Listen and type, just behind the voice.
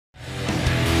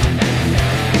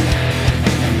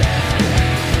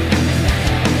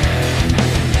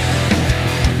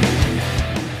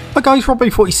Hi guys,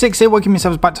 Robbie46 here, welcome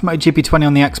yourselves back to MotoGP 20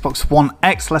 on the Xbox One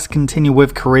X. Let's continue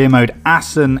with career mode.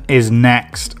 Assen is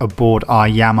next aboard our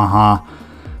Yamaha.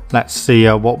 Let's see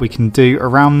what we can do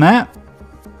around there.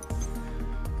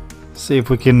 See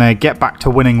if we can get back to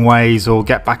winning ways or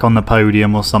get back on the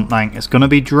podium or something. It's going to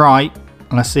be dry.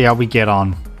 Let's see how we get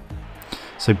on.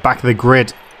 So back of the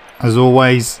grid, as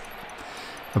always,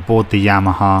 aboard the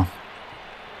Yamaha.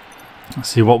 Let's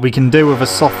see what we can do with a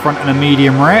soft front and a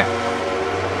medium rear.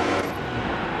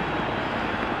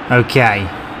 Okay,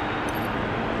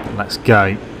 let's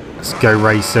go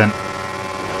racing.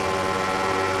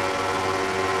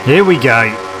 Here we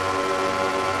go.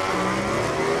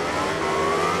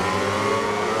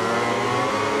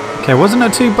 Okay, wasn't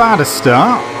it too bad a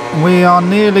start. We are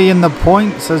nearly in the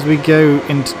points as we go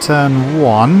into turn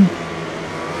 1.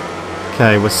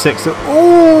 Okay, we're 6.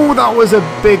 Oh, that was a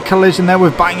big collision there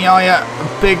with Bagnaia.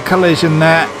 A big collision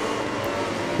there.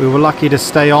 We were lucky to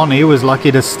stay on. He was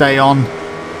lucky to stay on.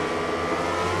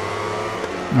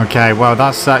 Okay, well,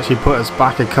 that's actually put us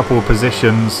back a couple of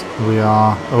positions. We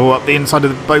are up the inside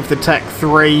of both the Tech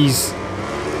 3s.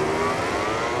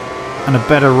 And a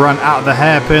better run out of the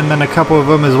hairpin than a couple of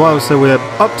them as well. So we're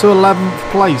up to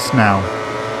 11th place now.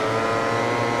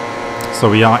 So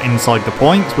we are inside the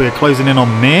points. We are closing in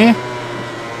on Mir.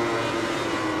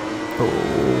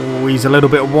 Oh, he's a little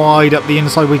bit wide up the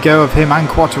inside we go of him and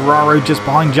Quartararo just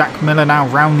behind Jack Miller now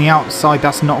round the outside.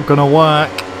 That's not going to work.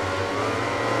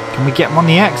 Can we get him on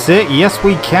the exit? Yes,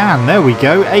 we can. There we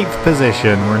go. 8th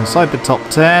position. We're inside the top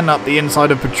 10. Up the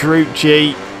inside of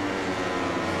Petrucci.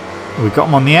 We've got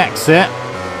him on the exit.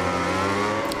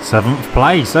 7th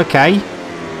place. Okay.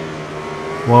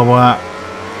 Well,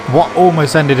 what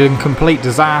almost ended in complete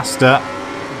disaster,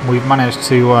 we've managed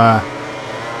to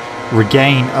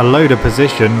regain a load of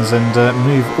positions and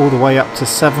move all the way up to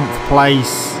 7th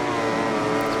place.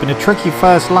 Been a tricky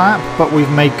first lap, but we've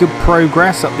made good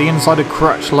progress up the inside of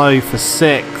Crutchlow for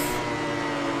 6th.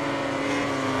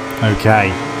 Okay.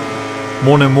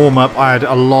 Morning warm-up, I had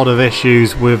a lot of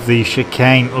issues with the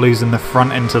chicane, losing the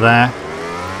front into there.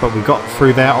 But we got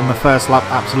through there on the first lap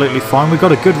absolutely fine. We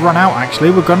got a good run out actually.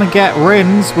 We're going to get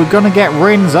Rins. We're going to get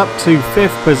Rins up to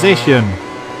 5th position.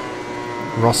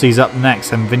 Rossi's up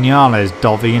next and Vinales.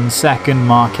 Dovi in 2nd,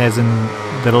 Marquez in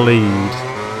the lead.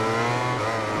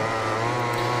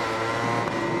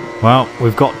 Well,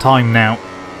 we've got time now.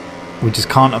 We just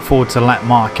can't afford to let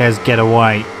Marquez get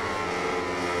away.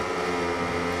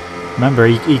 Remember,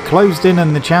 he closed in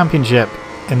the championship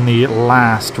in the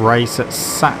last race at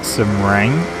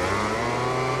Sachsenring.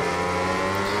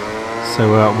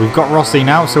 So we've got Rossi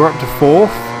now, so we're up to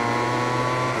 4th.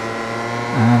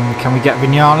 And can we get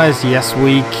Vinales? Yes,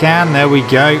 we can. There we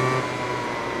go.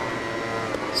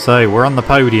 So we're on the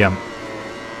podium.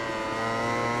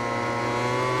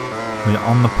 We're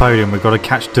on the podium. We've got to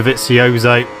catch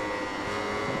Dovizioso.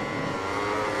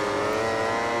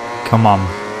 Come on.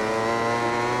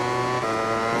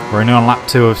 We're only on lap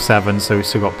 2 of 7, so we've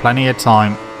still got plenty of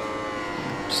time.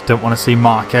 Just don't want to see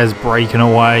Marquez breaking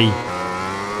away,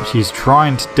 which he's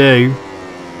trying to do.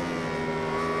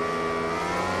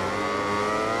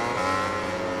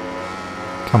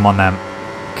 Come on then.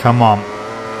 Come on.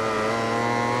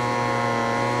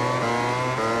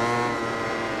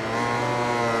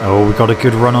 Oh, we got a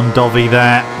good run on Dovi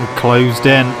there. We closed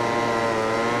in.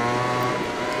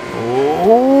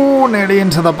 Oh, nearly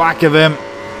into the back of him.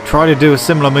 Tried to do a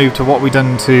similar move to what we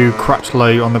done to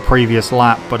Crutchlow on the previous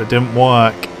lap, but it didn't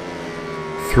work.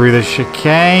 Through the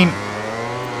chicane.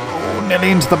 Oh,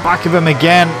 nearly into the back of him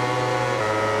again.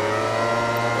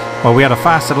 Well, we had a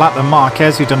faster lap than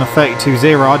Marquez, who'd done a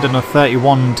 32.0. I'd done a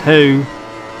 31.2.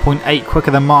 0.8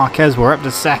 quicker than Marquez. We're up to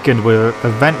 2nd. We're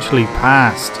eventually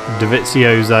past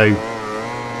Dovizioso.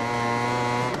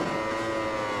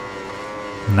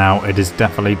 Now it is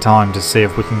definitely time to see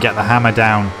if we can get the hammer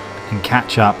down and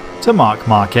catch up to Marc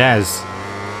Marquez.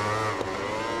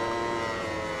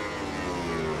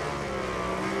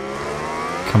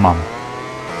 Come on.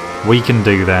 We can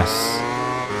do this.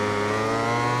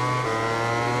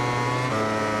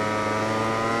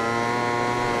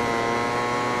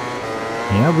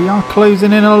 Yeah, we are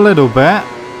closing in a little bit.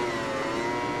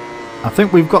 I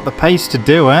think we've got the pace to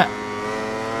do it.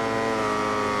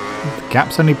 The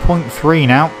gap's only 0.3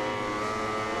 now.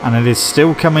 And it is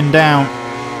still coming down.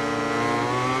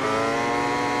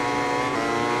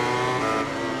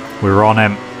 We're on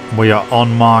him. We are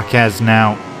on Marquez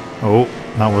now. Oh,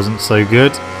 that wasn't so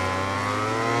good.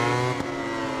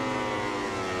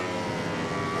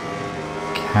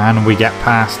 Can we get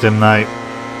past him though?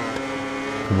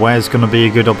 Where's going to be a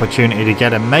good opportunity to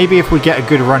get him? Maybe if we get a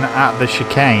good run at the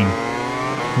chicane,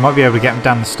 we might be able to get him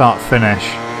down the start finish.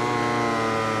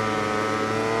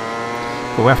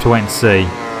 But we have to wait and see.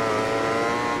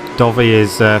 Dovi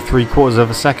is 3/4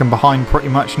 of a second behind pretty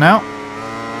much now.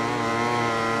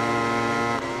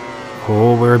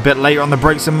 Oh, we're a bit late on the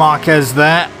brakes of Marquez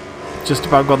there. Just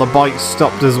about got the bike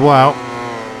stopped as well.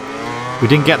 We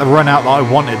didn't get the run out that I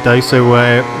wanted though, so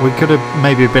we could have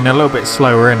maybe been a little bit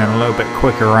slower in and a little bit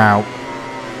quicker out.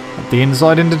 At the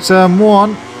inside into turn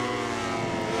 1.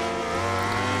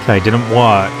 Okay, didn't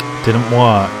work. Didn't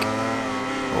work.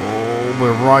 Oh,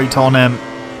 we're right on him.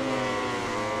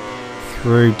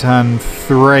 Through turn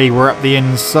 3, we're up the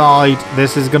inside.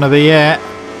 This is going to be it.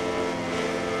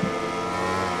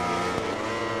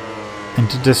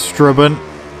 Into Distrubant.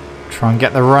 Try and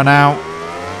get the run out.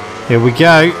 Here we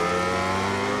go.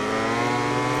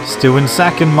 Still in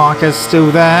second. Marquez still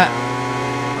there.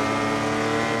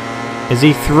 Is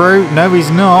he through? No, he's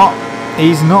not.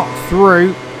 He's not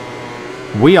through.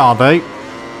 We are though.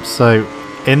 So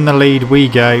in the lead we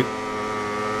go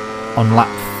on lap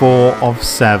 4 of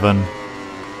 7.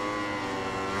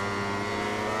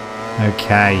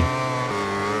 Okay.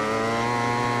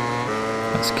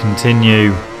 Let's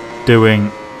continue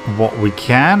doing what we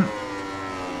can.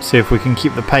 See if we can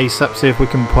keep the pace up, see if we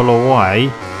can pull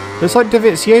away. Looks like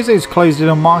Dovizioso's closed in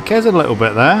on Marquez a little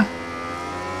bit there.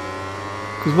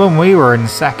 Because when we were in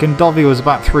second, Dovi was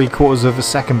about 3/4 of a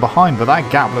second behind, but that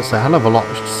gap looks a hell of a lot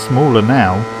smaller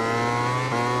now.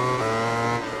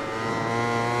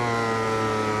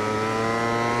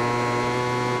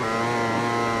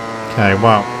 Okay,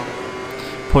 well,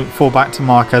 0.4 back to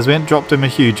Marquez. We haven't dropped him a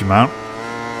huge amount.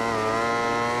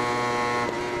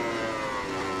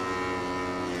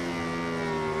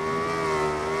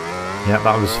 Yeah,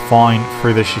 that was fine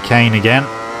through the chicane again.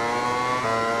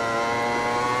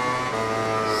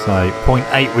 So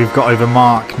 0.8 we've got over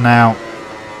Mark now.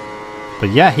 But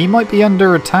yeah, he might be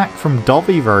under attack from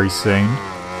Dovi very soon.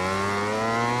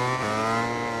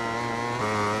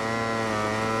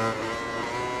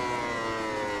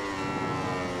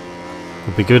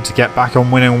 It'll be good to get back on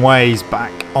winning ways,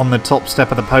 back on the top step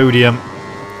of the podium.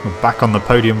 Or back on the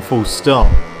podium full stop.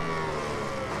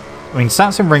 I mean,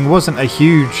 KymiRing wasn't a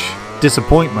huge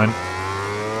disappointment.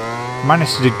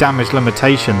 Managed to do damage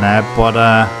limitation there, but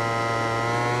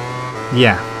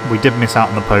yeah, we did miss out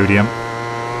on the podium.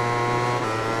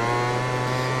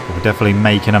 But we're definitely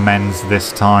making amends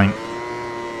this time.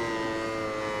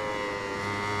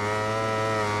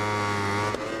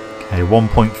 Okay,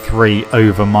 1.3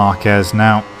 over Marquez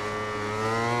now.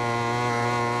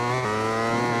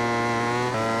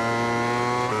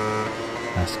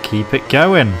 Let's keep it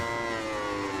going.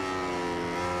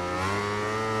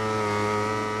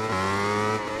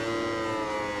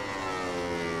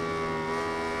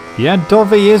 Yeah,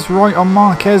 Dovi is right on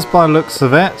Marquez by the looks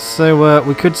of it, so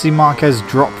we could see Marquez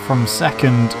drop from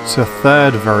second to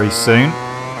third very soon.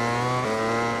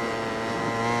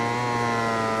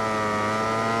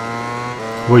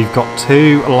 We've got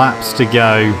 2 laps to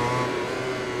go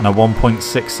and a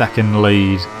 1.6 second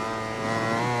lead.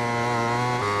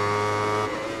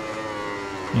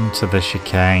 Into the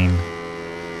chicane.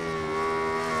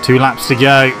 2 laps to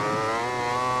go.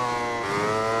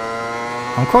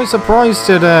 I'm quite surprised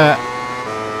at,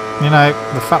 you know,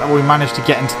 the fact that we managed to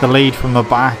get into the lead from the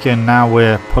back and now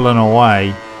we're pulling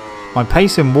away. My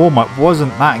pace in warm-up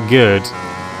wasn't that good.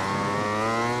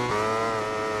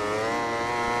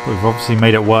 But we've obviously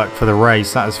made it work for the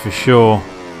race, that is for sure.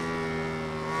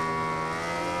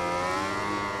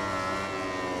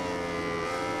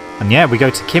 And yeah, we go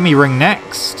to KymiRing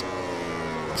next.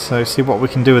 So see what we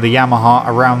can do with the Yamaha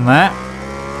around there.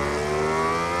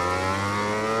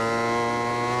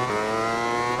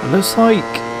 It looks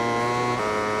like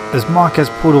as Marquez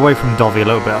pulled away from Dovi a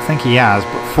little bit, I think he has,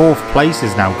 but 4th place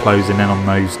is now closing in on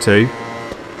those 2.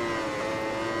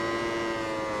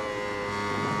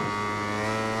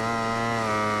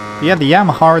 But yeah, the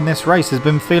Yamaha in this race has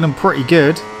been feeling pretty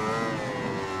good.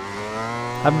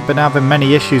 Haven't been having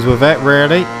many issues with it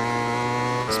really.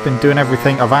 It's been doing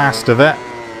everything I've asked of it.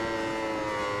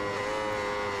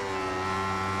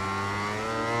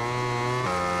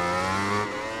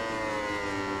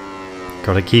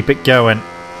 Gotta keep it going.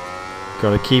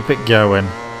 Gotta keep it going.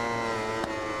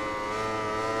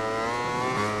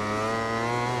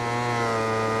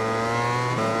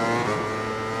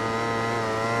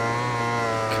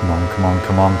 Come on, come on,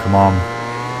 come on, come on.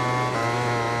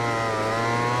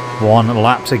 1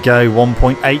 lap to go,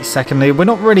 1.8 second lead. We're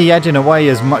not really edging away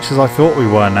as much as I thought we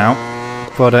were now.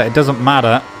 But it doesn't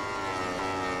matter.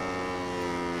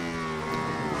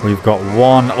 We've got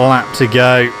 1 lap to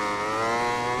go.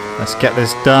 Let's get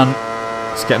this done.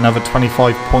 Let's get another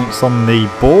 25 points on the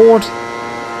board.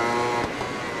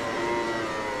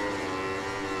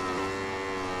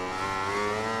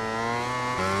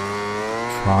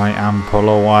 Try and pull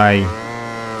away.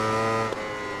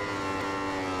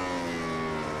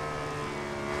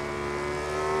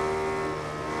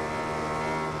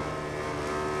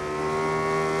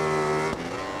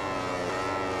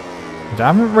 I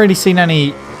haven't really seen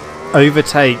any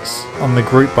overtakes on the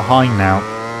group behind now.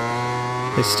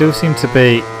 They still seem to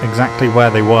be exactly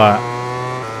where they were.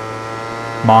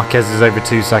 Marquez is over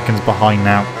 2 seconds behind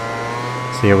now.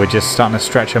 So yeah, we're just starting to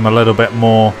stretch him a little bit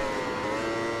more.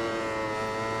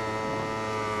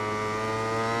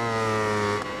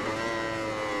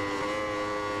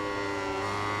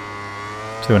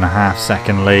 Two and a half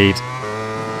second lead.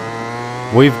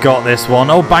 We've got this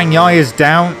one. Oh, Bagnaia is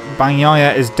down.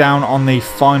 Bagnaia is down on the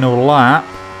final lap.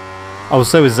 Oh,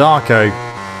 so is Zarco.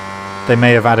 They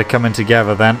may have had it coming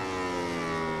together then.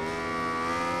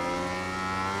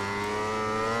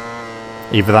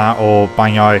 Either that or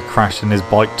Bagnaia crashed and his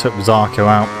bike took Zarco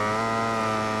out.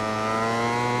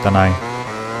 Don't know.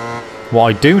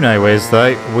 What I do know is,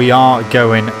 though, we are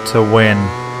going to win.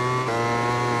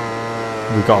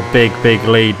 We've got a big, big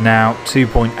lead now.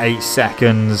 2.8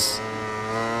 seconds.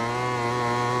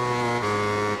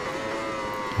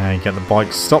 Get the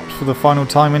bike stopped for the final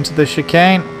time into the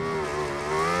chicane.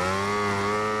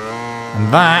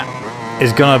 And that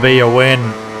is going to be a win.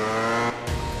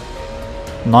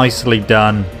 Nicely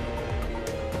done.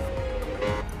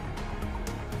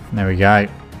 There we go.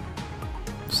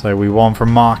 So we won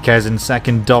from Marquez in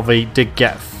second. Dovi did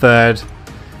get third.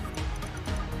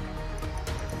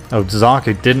 Oh,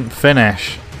 Zarco didn't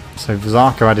finish. So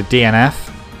Zarco had a DNF.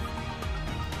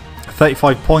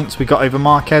 35 points we got over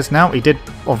Marquez now. He did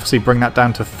obviously bring that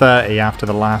down to 30 after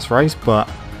the last race, but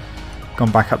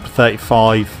gone back up to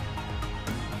 35.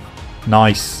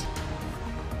 Nice.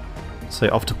 So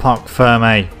off to Parc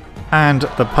Ferme and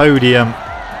the podium.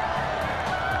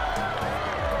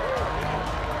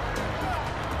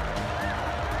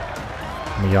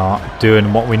 We are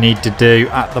doing what we need to do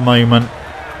at the moment.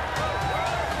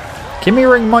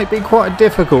 KymiRing might be quite a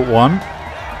difficult one.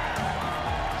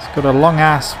 It's got a long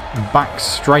ass back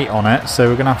straight on it, so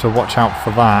we're going to have to watch out for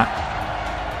that.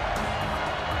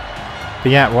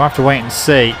 But yeah, we'll have to wait and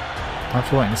see. We'll have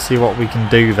to wait and see what we can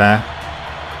do there.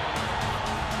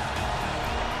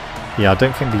 Yeah, I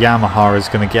don't think the Yamaha is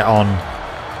going to get on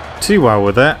too well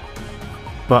with it,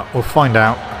 but we'll find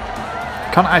out.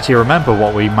 Can't actually remember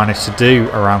what we managed to do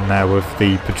around there with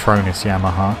the Petronas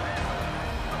Yamaha.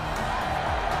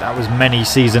 That was many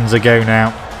seasons ago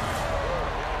now.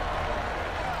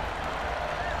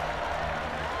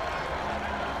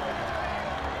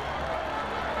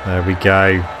 There we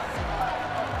go.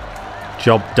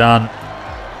 Job done.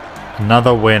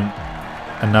 Another win.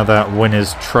 Another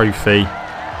winner's trophy.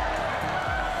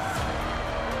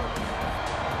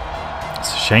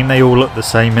 It's a shame they all look the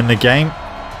same in the game.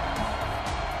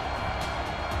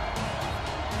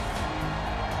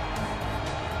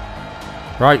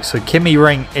 Right, so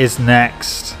KymiRing is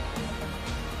next.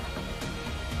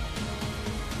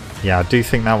 Yeah, I do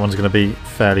think that one's going to be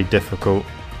fairly difficult.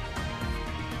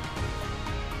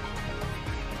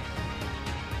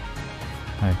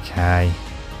 Okay.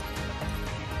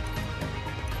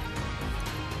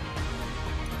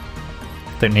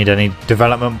 Don't need any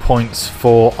development points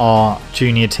for our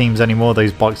junior teams anymore.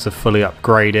 Those bikes are fully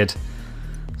upgraded.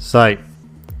 So,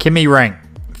 KymiRing,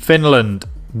 Finland.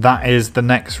 That is the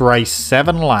next race.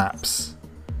 7 laps.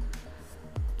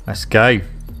 Let's go.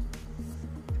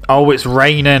 Oh, it's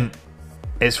raining.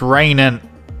 It's raining.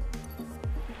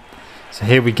 So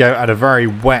here we go at a very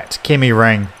wet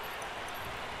KymiRing.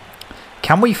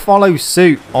 Can we follow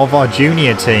suit of our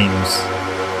junior teams?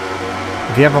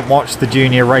 If you haven't watched the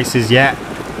junior races yet,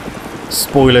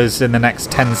 spoilers in the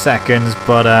next 10 seconds.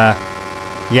 But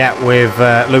yeah, with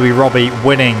Louis Robbie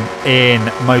winning in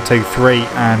Moto 3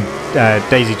 and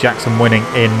Daisy Jackson winning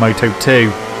in Moto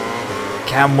 2.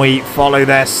 Can we follow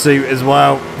their suit as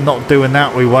well? Not doing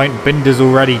that, we won't. Binder's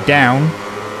already down.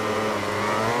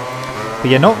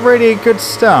 But yeah, not really a good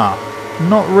start.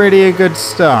 Not really a good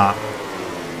start.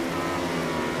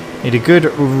 Need a good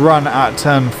run at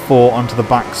turn 4 onto the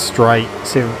back straight.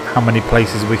 See how many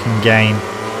places we can gain.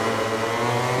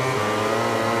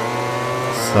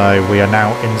 So we are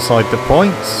now inside the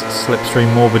points.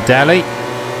 Slipstream Morbidelli.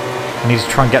 I need to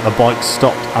try and get the bike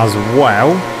stopped as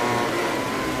well.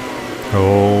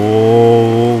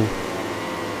 Oh.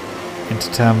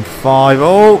 Into turn 5.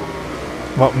 Oh.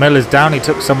 Well, Miller's down. He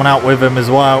took someone out with him as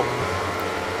well.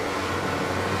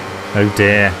 Oh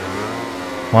dear.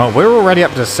 Well, we're already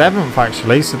up to 7th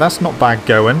actually, so that's not bad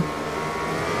going.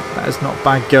 That is not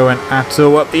bad going at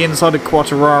all. Up the inside of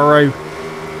Quartararo.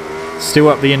 Still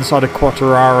up the inside of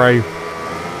Quartararo.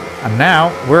 And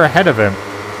now we're ahead of him.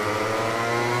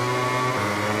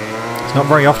 It's not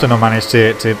very often I manage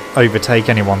to overtake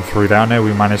anyone through there. I know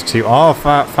we managed to. Oh,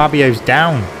 Fabio's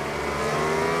down.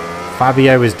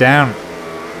 Fabio is down.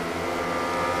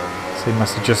 So he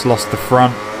must have just lost the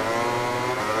front.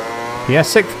 But yeah,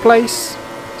 6th place.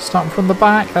 Starting from the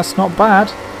back. That's not bad.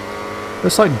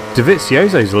 Looks like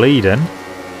Dovizioso's leading.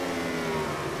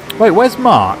 Wait, where's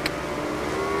Mark?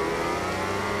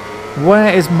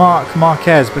 Where is Mark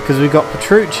Marquez? Because we've got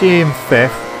Petrucci in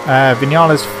 5th.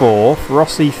 Vinales 4th,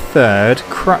 Rossi 3rd,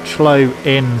 Crutchlow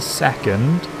in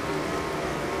 2nd.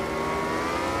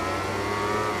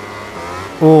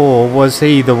 Or was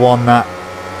he the one that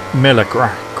Miller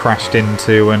crashed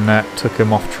into and took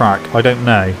him off track? I don't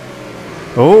know.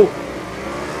 Oh!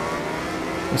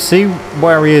 Let's see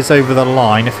where he is over the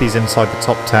line, if he's inside the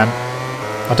top 10.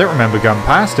 I don't remember going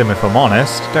past him, if I'm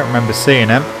honest. Don't remember seeing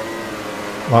him.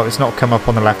 Well, it's not come up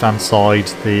on the left-hand side,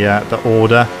 the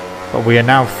order. But we are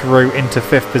now through into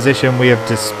 5th position. We have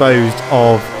disposed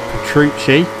of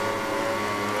Petrucci.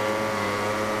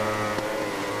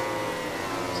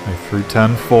 So through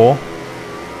turn 4.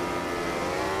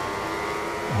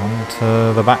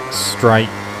 Onto the back straight.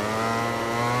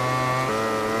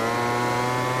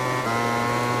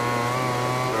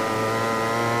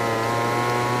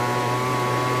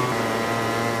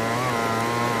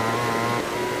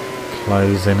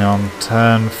 Closing on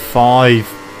turn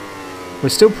 5. We're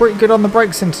still pretty good on the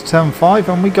brakes into turn 5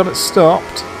 and we got it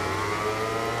stopped.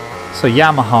 So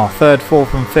Yamaha 3rd,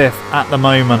 4th and 5th at the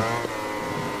moment.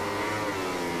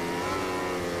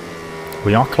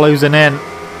 We are closing in.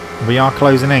 We are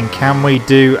closing in. Can we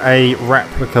do a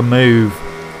replica move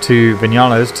to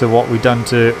Vinales to what we've done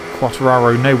to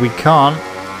Quartararo? No, we can't.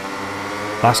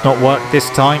 That's not worked this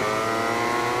time.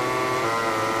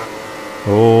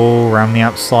 Oh, around the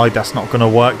outside. That's not going to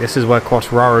work. This is where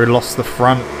Quartararo lost the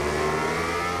front.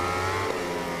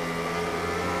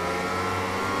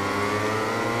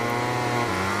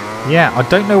 Yeah, I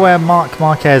don't know where Mark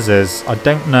Marquez is. I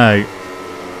don't know.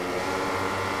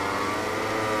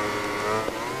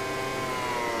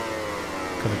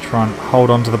 Gotta try and hold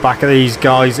on to the back of these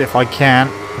guys if I can.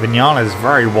 Vinales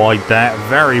very wide there.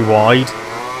 Very wide.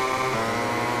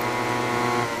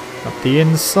 Up the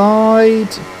inside.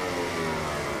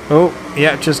 Oh,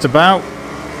 yeah, just about.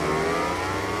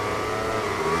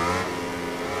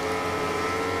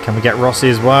 Can we get Rossi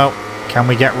as well? Can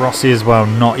we get Rossi as well?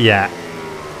 Not yet.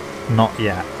 Not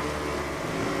yet.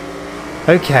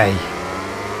 Okay.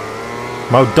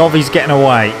 Well, Dovi's getting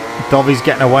away. Dovi's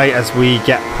getting away as we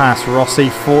get past Rossi.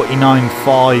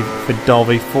 49.5 for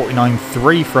Dovi.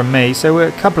 49.3 from me. So we're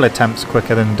a couple of attempts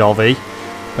quicker than Dovi.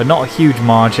 But not a huge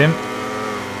margin.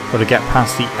 Got to get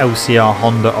past the LCR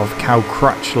Honda of Cal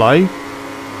Crutchlow.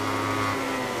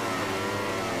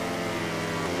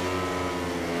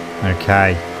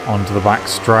 Okay. Onto the back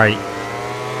straight.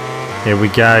 Here we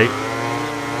go.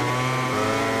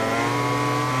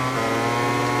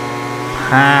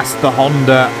 Past the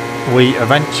Honda we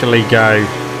eventually go.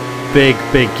 Big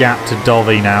gap to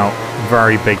Dovi now.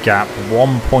 Very big gap.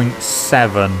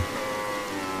 1.7.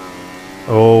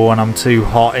 Oh, and I'm too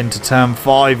hot into turn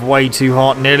 5. Way too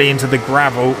hot. Nearly into the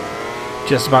gravel.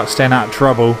 Just about staying out of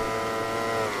trouble.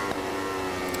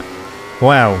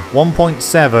 Well,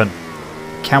 1.7.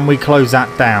 Can we close that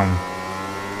down?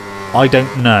 I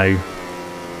don't know.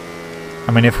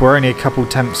 I mean, if we're only a couple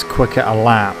tenths quicker a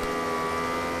lap,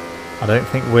 I don't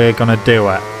think we're going to do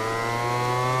it.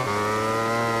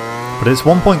 But it's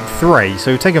 1.3, so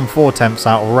we've taken 4 tenths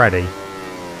out already.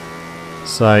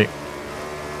 So,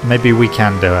 maybe we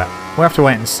can do it. We'll have to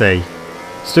wait and see.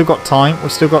 Still got time.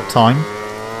 We've still got time.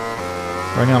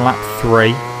 We're only on lap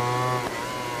 3.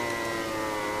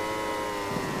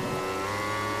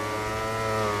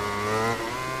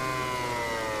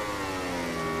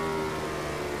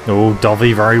 Oh,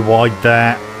 Dovi very wide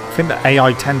there. I think the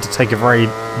AI tend to take a very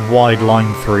wide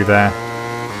line through there.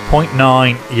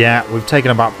 0.9, yeah, we've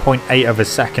taken about 0.8 of a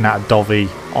second out of Dovi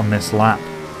on this lap.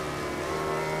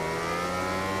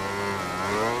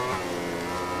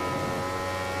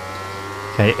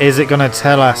 Okay, is it going to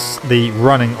tell us the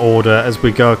running order as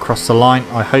we go across the line?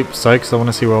 I hope so, because I want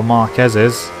to see where Marquez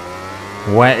is.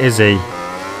 Where is he?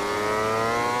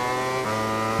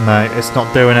 No, it's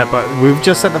not doing it, but we've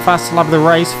just set the fastest lap of the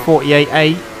race,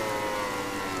 48.8.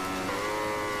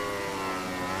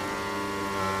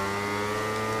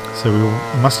 So we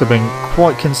must have been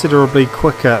quite considerably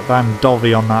quicker than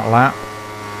Dovi on that lap.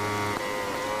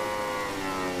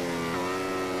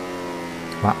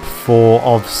 Lap 4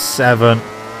 of 7.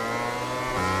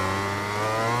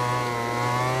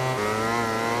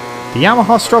 The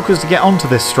Yamaha struggles to get onto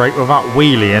this straight without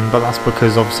wheeling, but that's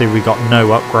because obviously we got no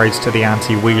upgrades to the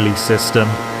anti-wheelie system.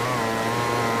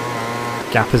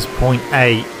 Gap is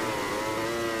 0.8.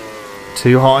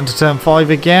 Too hot into turn 5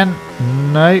 again.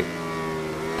 No.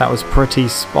 That was pretty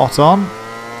spot on.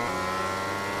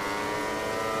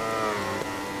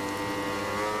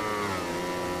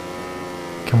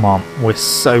 Come on, we're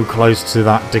so close to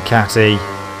that Ducati.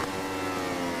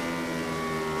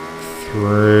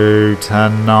 Through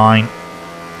turn 9.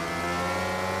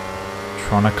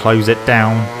 Trying to close it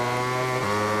down.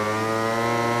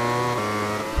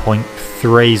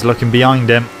 0.3 is looking behind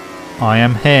him. I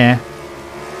am here.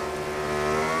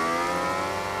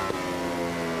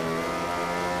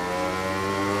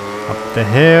 Up the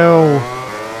hill.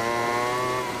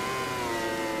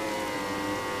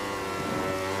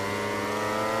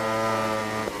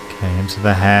 Okay, into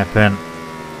the hairpin.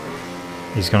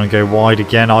 He's going to go wide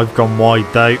again. I've gone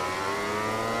wide though.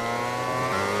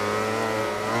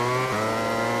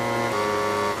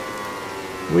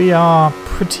 We are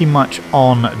pretty much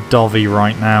on Dovey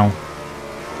right now.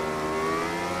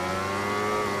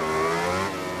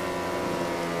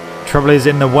 Trouble is,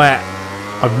 in the wet,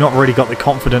 I've not really got the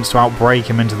confidence to outbrake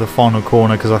him into the final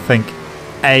corner because I think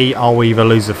A, I'll either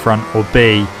lose the front, or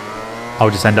B, I'll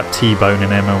just end up T-boning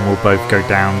him and we'll both go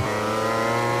down.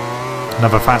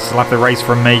 Another fastest lap of the race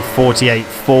from me,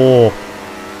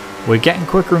 48.4. We're getting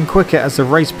quicker and quicker as the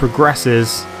race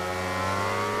progresses,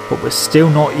 but we're still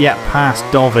not yet past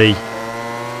Dovey.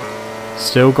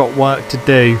 Still got work to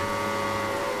do.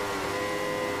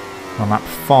 On lap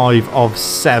 5 of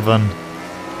 7.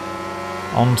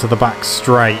 Onto the back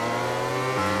straight.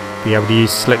 Be able to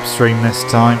use slipstream this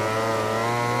time.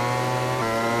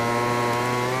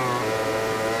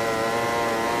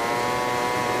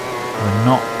 We're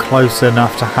not close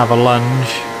enough to have a lunge.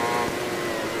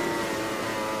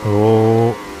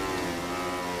 Oh.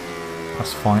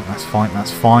 That's fine, that's fine,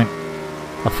 that's fine.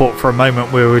 I thought for a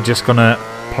moment we were just going to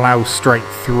plough straight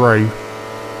through.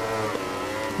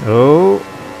 Oh.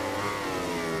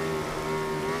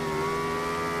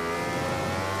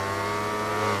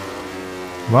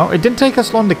 Well, it didn't take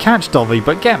us long to catch Dovey,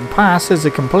 but getting past is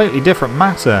a completely different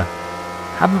matter.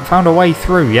 Haven't found a way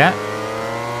through yet.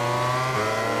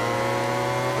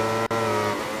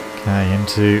 Okay,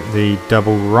 into the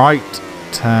double right,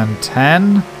 turn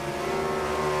 10.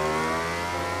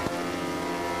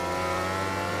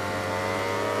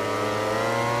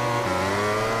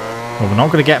 Well, we're not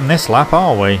going to get him this lap,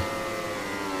 are we?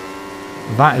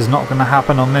 That is not going to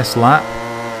happen on this lap.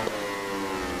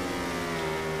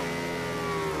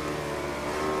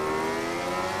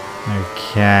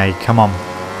 Okay, come on.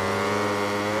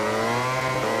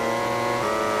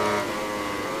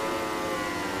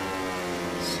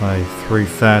 So, through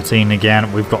 13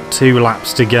 again. We've got 2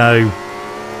 laps to go.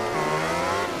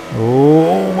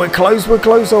 Oh, we're close, we're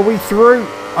close. Are we through?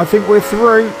 I think we're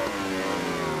through.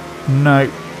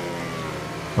 No.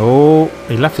 Oh,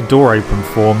 he left the door open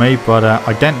for me, but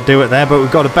I didn't do it there. But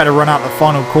we've got a better run out the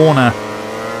final corner.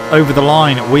 Over the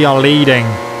line, we are leading.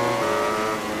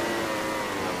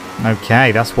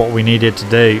 Okay, that's what we needed to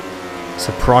do.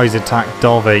 Surprise attack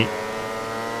Dovey.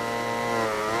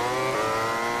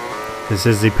 This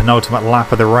is the penultimate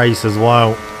lap of the race as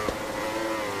well.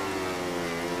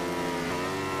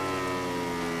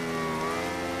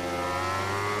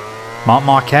 Marc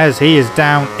Marquez, he is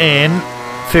down in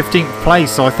 15th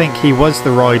place, so I think he was the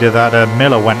rider that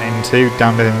Miller went into,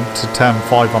 down into turn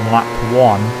 5 on lap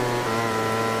 1.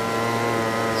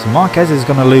 So Marquez is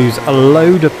going to lose a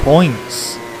load of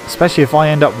points. Especially if I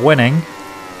end up winning.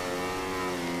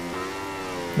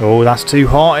 Oh, that's too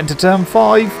hot into turn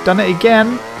 5. Done it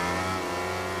again.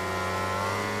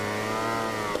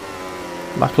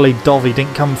 Luckily, Dovey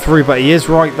didn't come through, but he is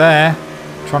right there.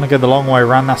 Trying to go the long way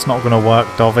around. That's not going to work,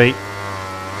 Dovey.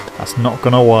 That's not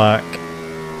going to work.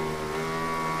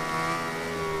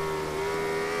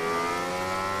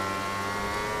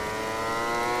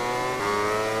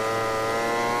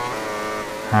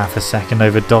 Half a second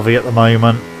over Dovey at the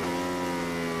moment.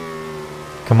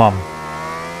 Come on.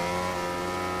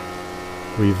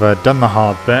 We've done the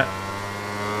hard bit.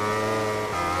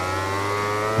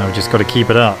 Now we've just got to keep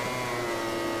it up.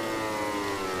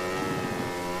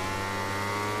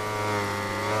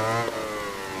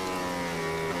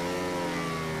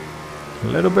 A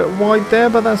little bit wide there,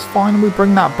 but that's fine. We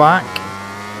bring that back.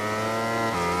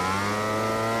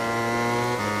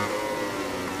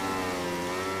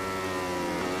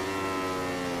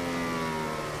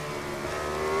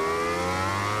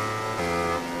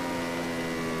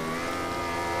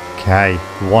 Okay,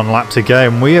 1 lap to go,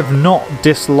 and we have not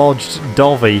dislodged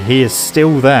Dovey. He is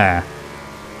still there.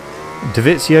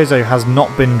 Dovizioso has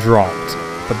not been dropped,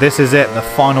 but this is it, the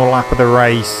final lap of the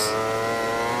race.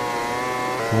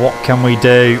 What can we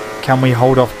do? Can we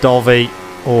hold off Dovi?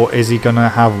 Or is he going to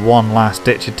have one last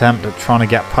ditch attempt at trying to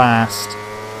get past?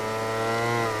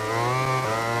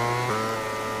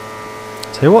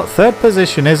 Tell you what, third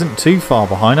position isn't too far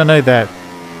behind. I know they're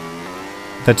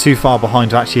too far behind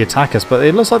to actually attack us, but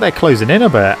it looks like they're closing in a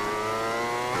bit.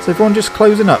 Is everyone just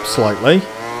closing up slightly?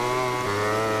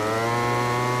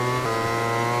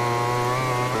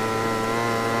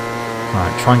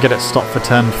 Right, try and get it stopped for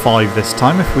turn 5 this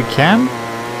time if we can.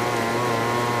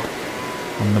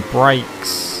 On the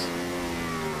brakes.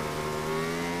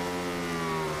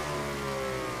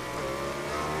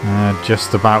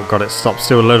 Just about got it stopped.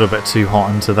 Still a little bit too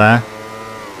hot into there.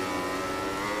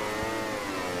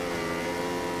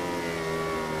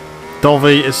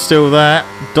 Dovi is still there.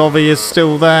 Dovi is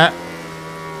still there.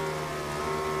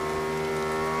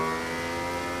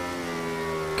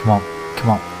 Come on,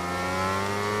 come on.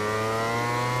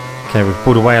 Okay, we've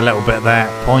pulled away a little bit there.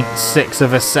 0.6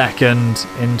 of a second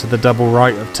into the double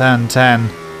right of turn 10.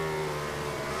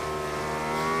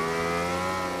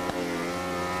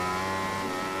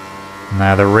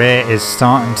 Now the rear is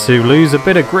starting to lose a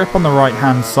bit of grip on the right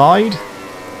hand side.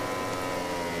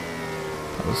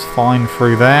 That was fine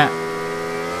through there.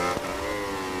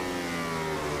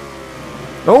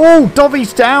 Oh,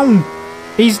 Dovi's down!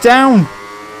 He's down!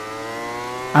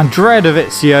 And dread of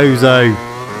Vizioso.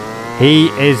 He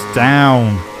is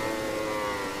down.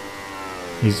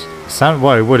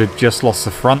 Well, he would have just lost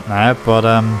the front there,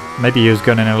 but maybe he was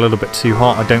going in a little bit too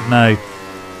hot, I don't know.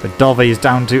 But Dovi is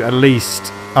down to at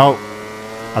least... Oh,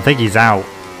 I think he's out.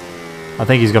 I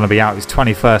think he's going to be out. He's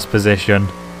 21st position.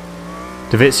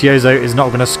 Dovizioso is not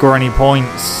going to score any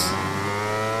points.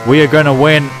 We are going to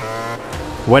win.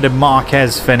 Where did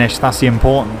Marquez finish? That's the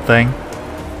important thing.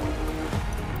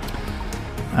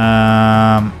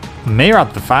 Mir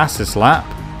had the fastest lap.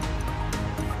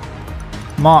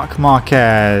 Marc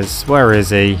Marquez. Where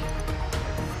is he?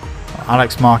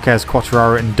 Alex Marquez,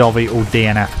 Quartararo and Dovi all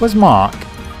DNF. Where's Marc?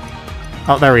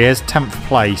 Oh, there he is. 10th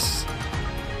place.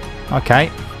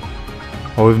 Okay.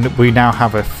 Well, we now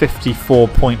have a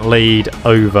 54-point lead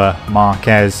over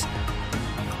Marquez.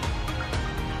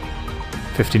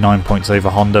 59 points over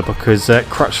Honda because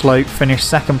Crutchlow finished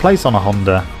second place on a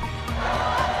Honda.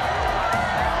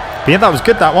 But yeah, that was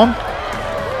good, that one.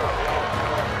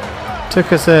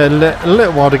 Took us a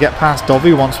little while to get past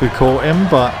Dovi once we caught him,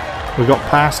 but we got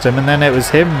past him, and then it was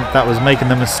him that was making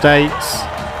the mistakes.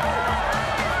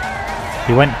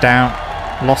 He went down,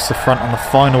 lost the front on the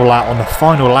final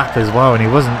lap as well, and he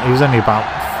was only about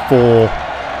four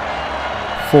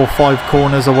or five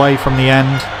corners away from the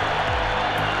end.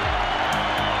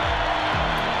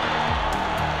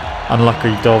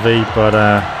 Unlucky Dovi, but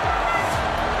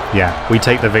yeah, we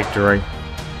take the victory.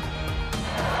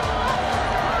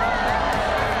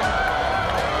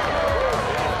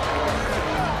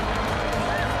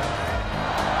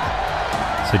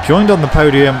 So joined on the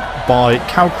podium by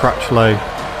Cal Crutchlow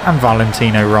and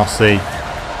Valentino Rossi.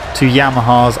 2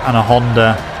 Yamahas and a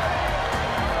Honda.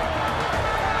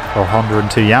 Or Honda and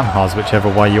 2 Yamahas, whichever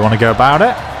way you want to go about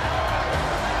it.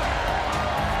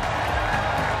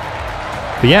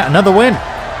 But yeah, another win.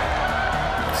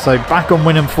 So back on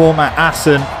winning form at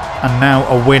Assen, and now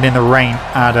a win in the rain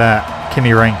at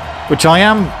KymiRing, which I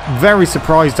am very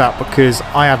surprised at because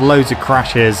I had loads of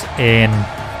crashes in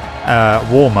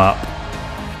warm-up,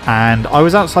 and I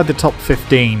was outside the top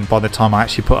 15 by the time I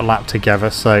actually put a lap together,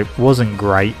 so it wasn't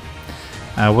great.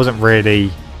 I wasn't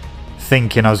really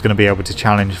thinking I was going to be able to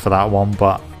challenge for that one,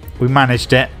 but we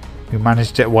managed it. We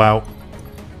managed it well.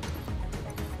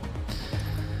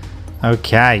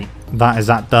 Okay, that is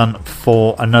that done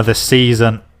for another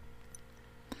season.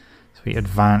 So we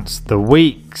advance the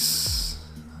weeks.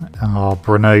 Oh,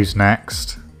 Brno's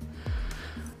next.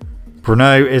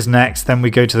 Brno is next, then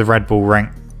we go to the Red Bull Ring,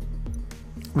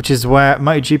 which is where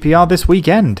MotoGP are this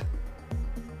weekend.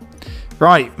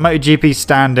 Right, MotoGP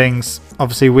standings.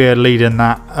 Obviously, we're leading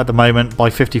that at the moment by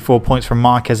 54 points from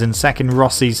Marquez in second,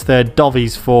 Rossi's third,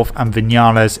 Dovi's fourth, and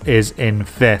Vinales is in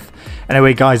fifth.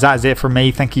 Anyway, guys, that is it from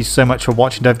me. Thank you so much for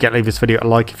watching. Don't forget to leave this video a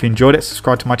like if you enjoyed it.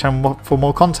 Subscribe to my channel for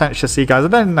more content. Shall see you guys in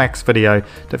the next video.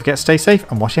 Don't forget to stay safe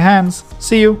and wash your hands.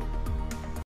 See you.